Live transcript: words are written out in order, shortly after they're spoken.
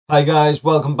Hi guys,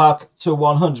 welcome back to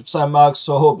 100% Mags.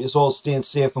 So I hope you're all staying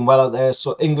safe and well out there.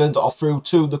 So England are through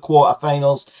to the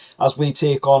quarterfinals as we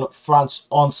take on France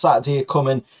on Saturday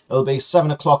coming. It'll be 7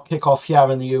 o'clock kickoff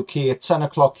here in the UK, 10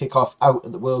 o'clock kickoff out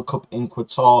at the World Cup in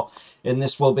Qatar. And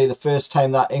this will be the first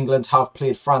time that England have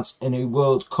played France in a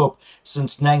World Cup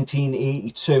since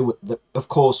 1982. Of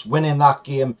course, winning that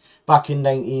game back in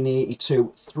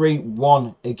 1982,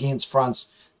 3-1 against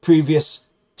France. Previous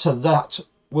to that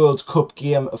World Cup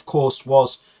game, of course,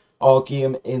 was our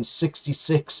game in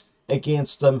 '66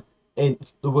 against them in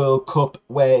the World Cup,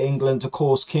 where England, of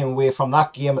course, came away from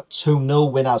that game 2-0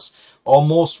 winners. Our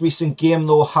most recent game,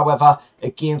 though, however,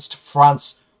 against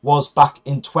France was back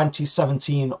in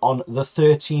 2017 on the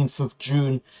 13th of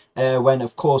June, when,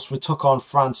 of course, we took on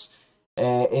France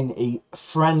in a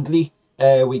friendly.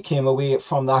 We came away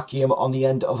from that game on the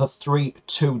end of a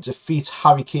 3-2 defeat.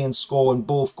 Harry Kane scoring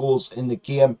both goals in the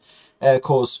game. Of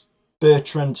course,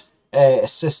 Bertrand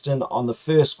assisting on the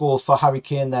first goal for Harry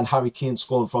Kane, then Harry Kane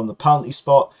scoring from the penalty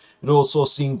spot. We'd also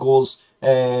seen goals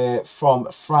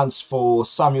from France for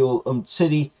Samuel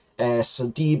Umtiti,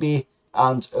 Sidibe,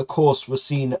 and of course we're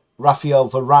seeing Raphael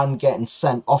Varane getting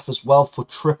sent off as well for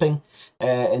tripping.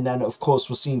 And then of course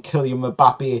we're seeing Kylian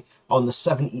Mbappe on the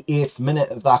 78th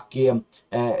minute of that game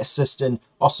assisting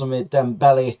Ousmane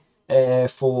Dembele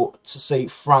to see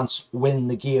France win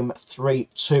the game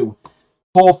 3-2.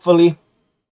 Hopefully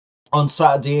on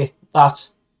Saturday that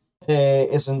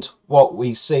isn't what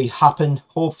we see happen.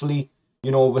 Hopefully,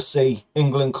 we'll see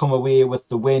England come away with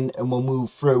the win and we'll move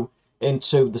through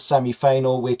into the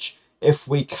semi-final, which if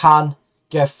we can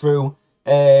get through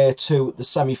to the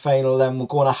semi-final, then we're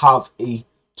going to have a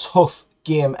tough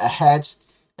game ahead,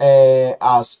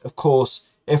 as of course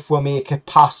if we make it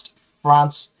past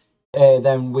France,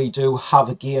 then we do have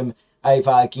a game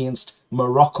either against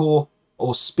Morocco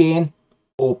or Spain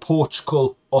or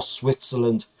Portugal or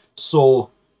Switzerland. So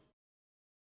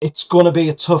it's going to be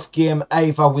a tough game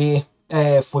either way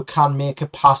if we can make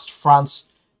it past France,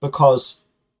 because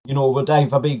we'd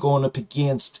either be going up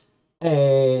against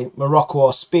Morocco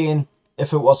or Spain.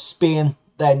 If it was Spain,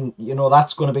 then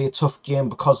that's going to be a tough game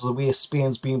because of the way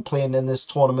Spain's been playing in this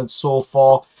tournament so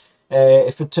far.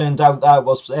 If it turned out that it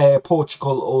was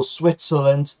Portugal or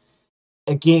Switzerland,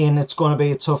 again, it's going to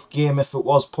be a tough game if it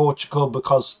was Portugal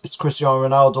because it's Cristiano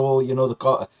Ronaldo. They've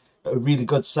got a really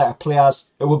good set of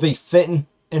players. It would be fitting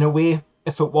in a way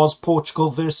if it was Portugal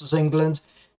versus England,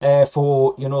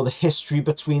 for the history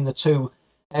between the two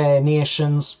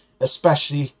nations,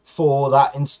 especially for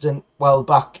that incident well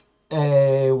back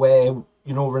where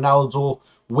Ronaldo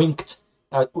winked.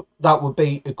 That would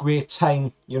be a great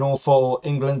time, for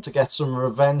England to get some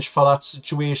revenge for that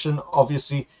situation.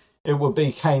 Obviously, it would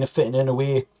be kind of fitting in a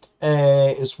way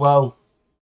as well,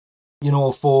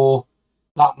 for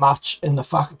that match, in the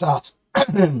fact that,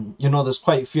 there's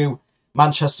quite a few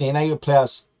Manchester United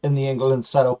players in the England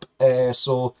setup.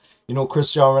 So,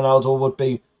 Cristiano Ronaldo would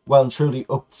be well and truly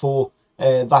up for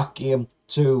that game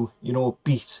to,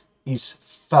 beat his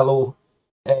fellow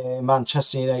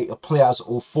Manchester United players,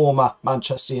 or former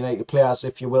Manchester United players,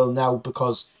 if you will, now,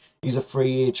 because he's a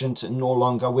free agent and no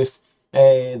longer with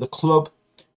the club.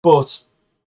 But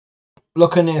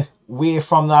looking away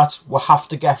from that, we'll have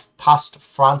to get past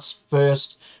France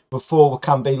first before we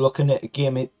can be looking at a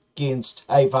game against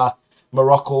either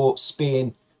Morocco,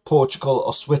 Spain, Portugal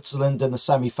or Switzerland in the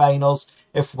semi-finals.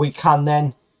 If we can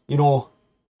then,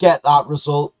 get that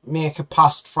result, make it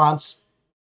past France,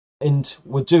 and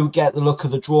we do get the look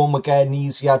of the draw and we get an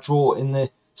easier draw in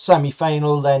the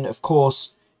semi-final, then of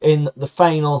course in the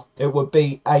final it would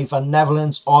be either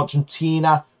Netherlands,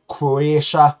 Argentina,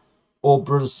 Croatia or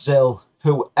Brazil.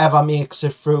 Whoever makes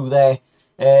it through there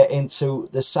into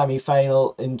the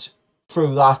semi-final and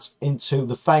through that into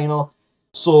the final.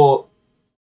 So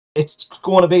it's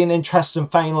going to be an interesting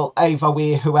final either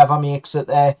way, whoever makes it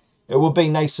there. It would be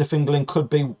nice if England could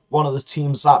be one of the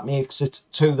teams that makes it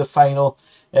to the final.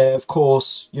 Of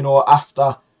course,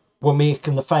 after we're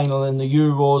making the final in the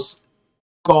Euros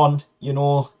gone,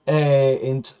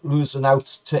 and losing out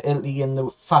to Italy in the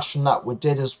fashion that we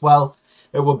did as well.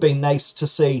 It would be nice to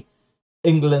see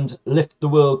England lift the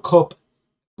World Cup,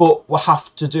 but we'll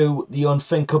have to do the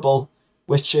unthinkable,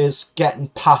 which is getting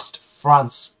past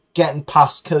France, getting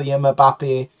past Kylian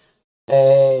Mbappe,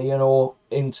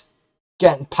 and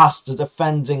getting past the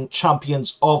defending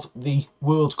champions of the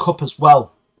World Cup as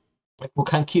well. If we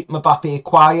can keep Mbappe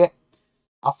quiet,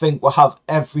 I think we'll have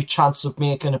every chance of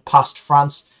making it past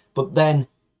France. But then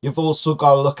you've also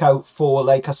got to look out for,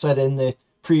 like I said in the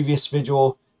previous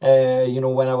video,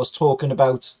 when I was talking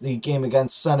about the game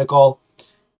against Senegal,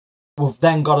 we've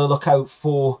then got to look out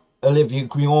for Olivier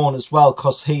Guillaume as well,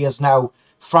 because he is now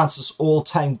France's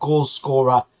all-time goal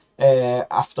scorer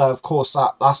after, of course,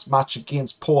 that last match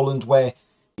against Poland where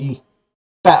he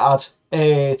bettered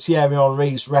Thierry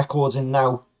Henry's record, and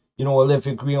now, you know,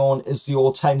 Olivier Guillaume is the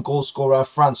all-time goal scorer of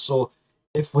France. So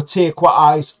if we take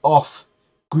our eyes off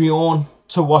Guillaume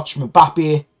to watch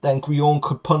Mbappe, then Guillaume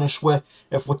could punish with.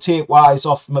 If we take our eyes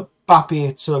off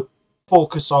Mbappe to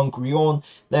focus on Guillaume,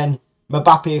 then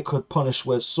Mbappe could punish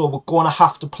with. So we're going to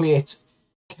have to play it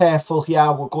careful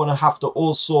here. We're going to have to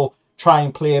also try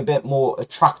and play a bit more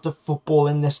attractive football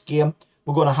in this game.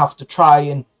 We're going to have to try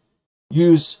and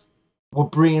use our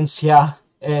brains here,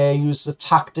 use the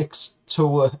tactics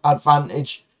to our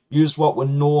advantage, use what we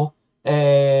know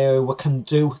we can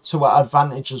do to our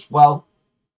advantage as well.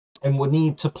 And we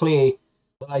need to play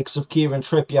the likes of Kieran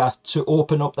Trippier to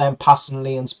open up them passing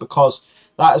lanes, because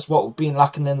that is what we've been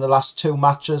lacking in the last two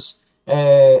matches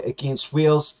against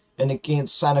Wales and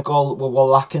against Senegal. We were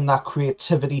lacking that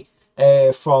creativity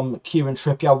from Kieran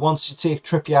Trippier. Once you take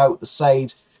Trippier out the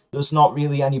side, there's not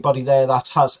really anybody there that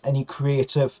has any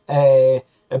creative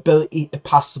ability to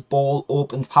pass the ball,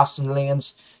 open passing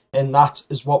lanes, and that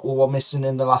is what we were missing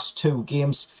in the last two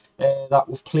games that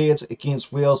we've played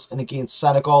against Wales and against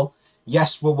Senegal.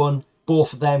 Yes, we won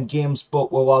both of them games,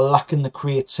 but we were lacking the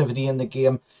creativity in the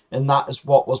game, and that is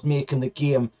what was making the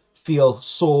game feel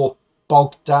so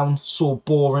bogged down, so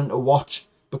boring to watch,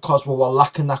 because we were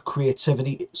lacking that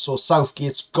creativity. So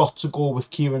Southgate's got to go with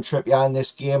Kieran Trippier in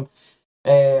this game.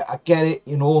 I get it,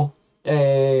 you know,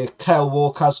 Kyle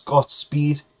Walker's got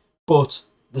speed, but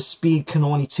the speed can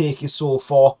only take you so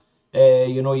far.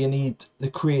 You know, you need the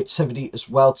creativity as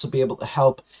well to be able to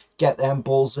help get them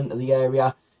balls into the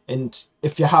area. And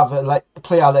if you have a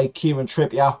player like Kieran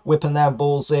Trippier whipping them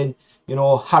balls in, you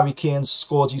know, Harry Kane's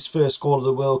scored his first goal of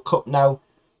the World Cup now.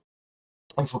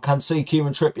 If we can see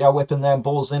Kieran Trippier whipping them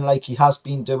balls in like he has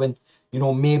been doing, you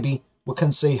know, maybe we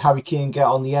can see Harry Kane get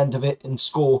on the end of it and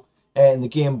score in the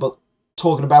game. But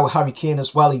talking about Harry Kane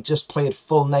as well, he just played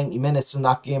full 90 minutes in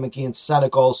that game against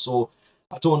Senegal, so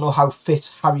I don't know how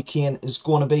fit Harry Kane is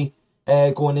going to be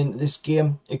going into this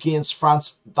game against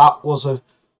France. That was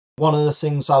one of the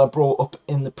things that I brought up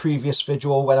in the previous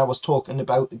video when I was talking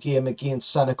about the game against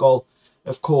Senegal,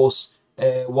 of course,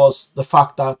 was the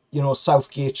fact that, you know,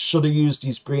 Southgate should have used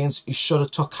his brains. He should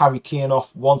have took Harry Kane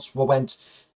off once we went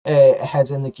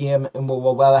ahead in the game, and we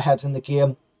were well ahead in the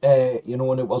game, you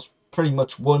know, and it was pretty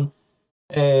much won.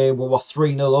 We were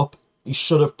 3-0 up. He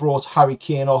should have brought Harry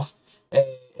Kane off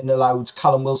and allowed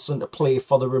Callum Wilson to play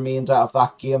for the remainder of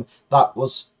that game. That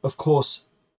was, of course,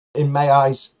 in my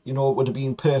eyes, you know, it would have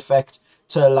been perfect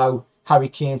to allow Harry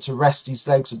Kane to rest his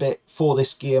legs a bit for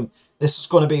this game. This is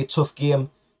going to be a tough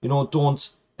game. You know, don't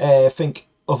think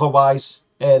otherwise.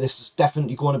 This is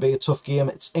definitely going to be a tough game.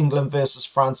 It's England versus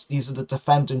France. These are the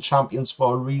defending champions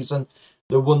for a reason.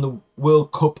 They won the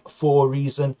World Cup for a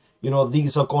reason. You know,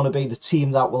 these are going to be the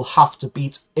team that we'll have to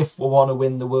beat if we want to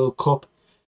win the World Cup.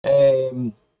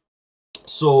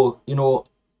 So, you know,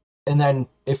 and then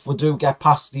if we do get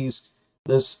past these,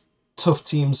 there's tough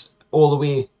teams all the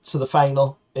way to the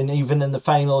final. And even in the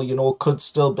final, you know, could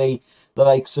still be the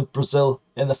likes of Brazil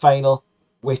in the final,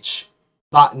 which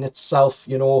that in itself,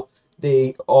 you know,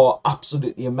 they are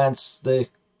absolutely immense. The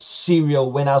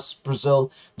serial winners,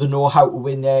 Brazil, they know how to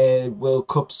win World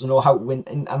Cups, they know how to win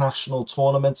international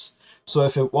tournaments. So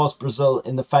if it was Brazil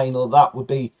in the final, that would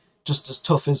be just as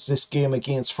tough as this game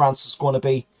against France is going to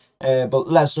be.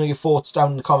 But let us know your thoughts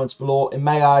down in the comments below. In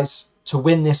my eyes, to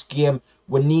win this game,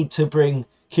 we need to bring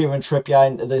Kieran Trippier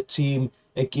into the team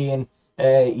again.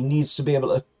 He needs to be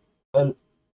able to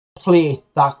play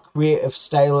that creative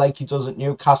style like he does at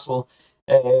Newcastle.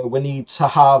 We need to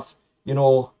have, you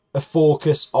know, a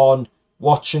focus on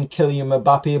watching Kylian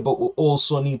Mbappe, but we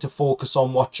also need to focus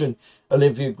on watching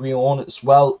Olivier Guillaume as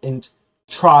well, and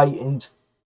try and,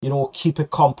 you know, keep it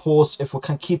composed. If we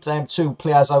can keep them two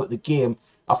players out of the game,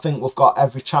 I think we've got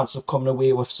every chance of coming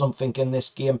away with something in this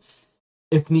game.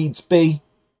 If needs be,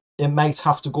 it might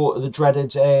have to go to the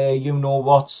dreaded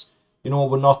you-know-whats. You know,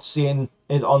 we're not seeing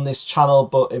it on this channel,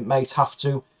 but it might have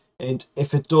to. And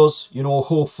if it does, you know,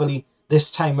 hopefully this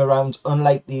time around,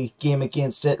 unlike the game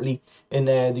against Italy in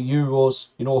the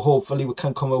Euros, you know, hopefully we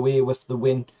can come away with the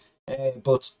win.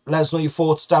 But let us know your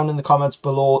thoughts down in the comments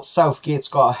below. Southgate's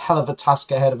got a hell of a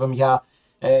task ahead of him here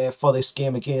for this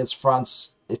game against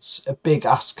France. It's a big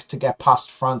ask to get past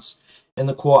France in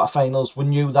the quarterfinals. We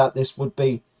knew that this would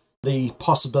be the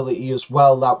possibility as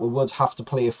well, that we would have to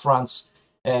play France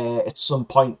at some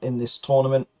point in this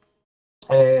tournament.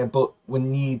 But we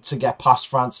need to get past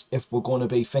France if we're going to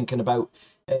be thinking about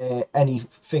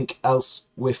anything else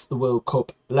with the World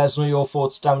Cup. Let us know your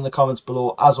thoughts down in the comments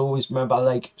below. As always, remember,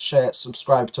 like, share,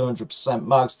 subscribe to 100%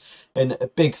 Mags, and a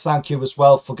big thank you as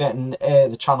well for getting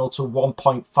the channel to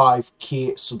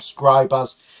 1.5k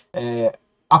subscribers.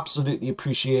 Absolutely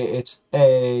appreciate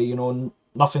it. You know,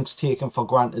 nothing's taken for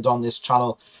granted on this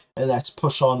channel, and let's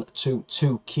push on to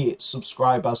 2k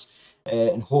subscribers,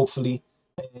 and hopefully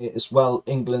as well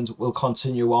England will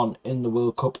continue on in the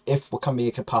World Cup if we can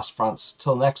make it past France.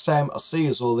 Till next time, I'll see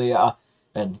you all later,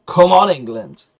 and come on England!